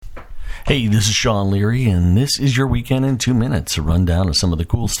Hey, this is Sean Leary, and this is your Weekend in 2 Minutes, a rundown of some of the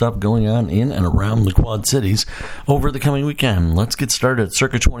cool stuff going on in and around the Quad Cities over the coming weekend. Let's get started at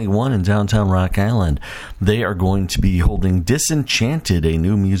Circa 21 in downtown Rock Island. They are going to be holding Disenchanted, a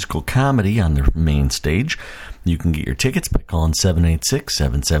new musical comedy, on their main stage. You can get your tickets by calling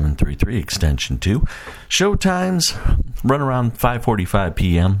 786-7733, extension 2. Show times run around 5:45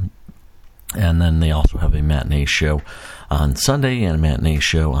 p.m., and then they also have a matinee show on Sunday and a matinee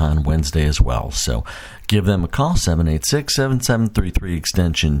show on Wednesday as well. So give them a call, 786-7733,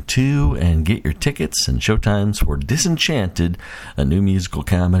 extension 2, and get your tickets and showtimes for Disenchanted, a new musical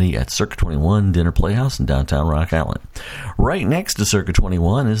comedy at Circa 21 Dinner Playhouse in downtown Rock Island. Right next to Circa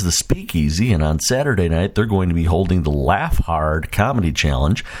 21 is the Speakeasy, and on Saturday night they're going to be holding the Laugh Hard Comedy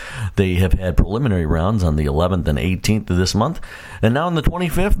Challenge. They have had preliminary rounds on the 11th and 18th of this month, and now on the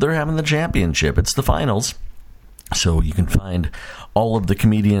 25th they're having the championship. It's the finals. So you can find all of the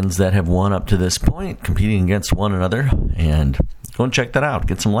comedians that have won up to this point competing against one another, and go and check that out.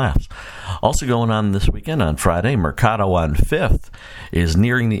 Get some laughs. Also going on this weekend on Friday, Mercado on 5th is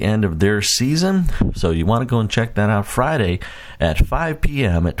nearing the end of their season, so you want to go and check that out Friday at 5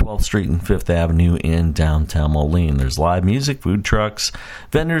 p.m. at 12th Street and 5th Avenue in downtown Moline. There's live music, food trucks,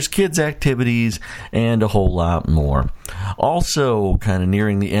 vendors, kids' activities, and a whole lot more. Also, kind of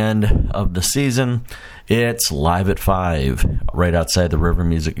nearing the end of the season, it's Live at 5, right outside the River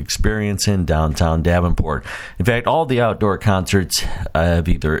Music Experience in downtown Davenport. In fact, all the outdoor concerts have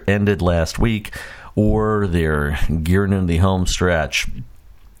either ended last week or they're gearing into the home stretch.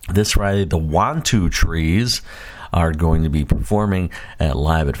 This Friday, the Wantu Trees are going to be performing at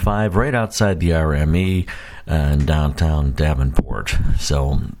Live at 5, right outside the RME in downtown Davenport.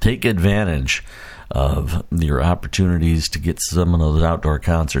 So take advantage of your opportunities to get some of those outdoor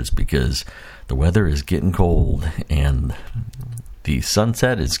concerts, because the weather is getting cold and the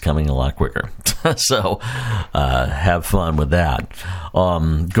sunset is coming a lot quicker. So have fun with that.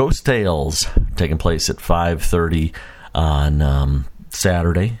 Ghost Tales taking place at 5:30 on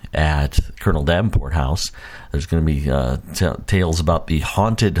Saturday at Colonel Davenport House. There's going to be tales about the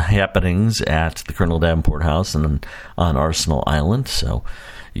haunted happenings at the Colonel Davenport House and on Arsenal Island. So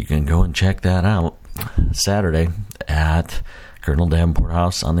you can go and check that out Saturday at Colonel Davenport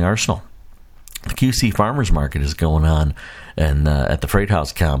House on the Arsenal. The QC Farmers Market is going on and at the Freight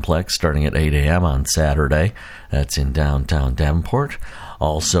House Complex starting at 8 a.m. on Saturday. That's in downtown Davenport.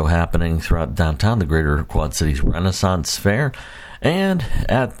 Also happening throughout downtown, the Greater Quad Cities Renaissance Fair. And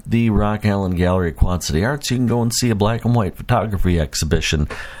at the Rock Island Gallery of Quad City Arts, you can go and see a black and white photography exhibition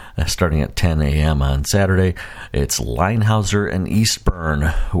starting at 10 a.m. on Saturday. It's Linehauser and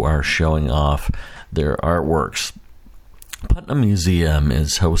Eastburn who are showing off their artworks. Putnam Museum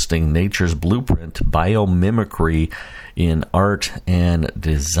is hosting Nature's Blueprint Biomimicry in Art and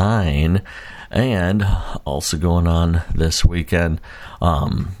Design. And also going on this weekend,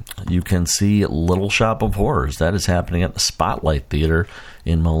 you can see Little Shop of Horrors. That is happening at the Spotlight Theater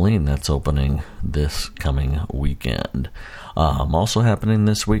in Moline. That's opening this coming weekend. Also happening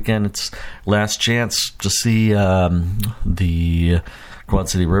this weekend, it's last chance to see the Quad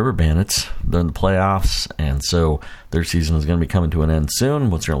City River Bandits. They're in the playoffs, and so their season is going to be coming to an end soon.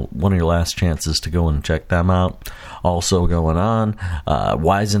 One of your last chances to go and check them out? Also going on,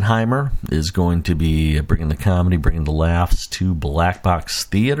 Weisenheimer is going to be bringing the comedy, bringing the laughs to Black Box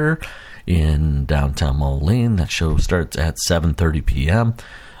Theater in downtown Moline. That show starts at 7:30 p.m.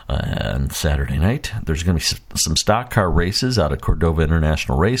 on Saturday night. There's going to be some stock car races out of Cordova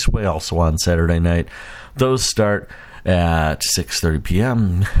International Raceway also on Saturday night. Those start at 6:30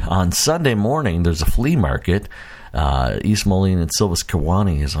 p.m. On Sunday morning, there's a flea market. East Moline and Silvis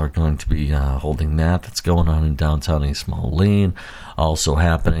Kiwanis are going to be holding that. That's going on in downtown East Moline. Also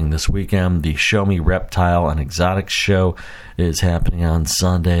happening this weekend, the Show Me Reptile and Exotics Show is happening on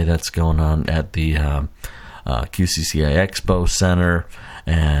Sunday. That's going on at the QCCI Expo Center.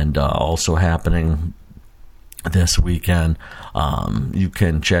 And also happening this weekend, you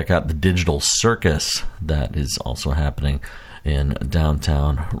can check out the Digital Circus that is also happening in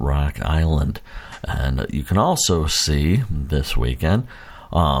downtown Rock Island. And you can also see this weekend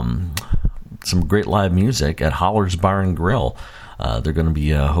some great live music at Holler's Bar and Grill. They're going to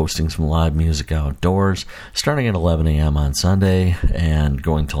be hosting some live music outdoors starting at 11 a.m. on Sunday and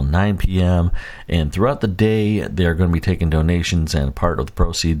going till 9 p.m. And throughout the day, they're going to be taking donations, and part of the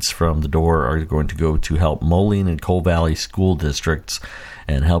proceeds from the door are going to go to help Moline and Coal Valley school districts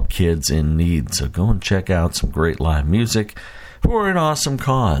and help kids in need. So go and check out some great live music for an awesome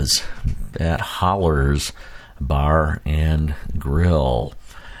cause at Holler's Bar and Grill.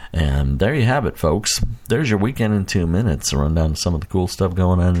 And there you have it, folks. There's your weekend in 2 minutes. A rundown of some of the cool stuff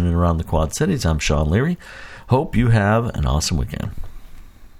going on in and around the Quad Cities. I'm Sean Leary. Hope you have an awesome weekend.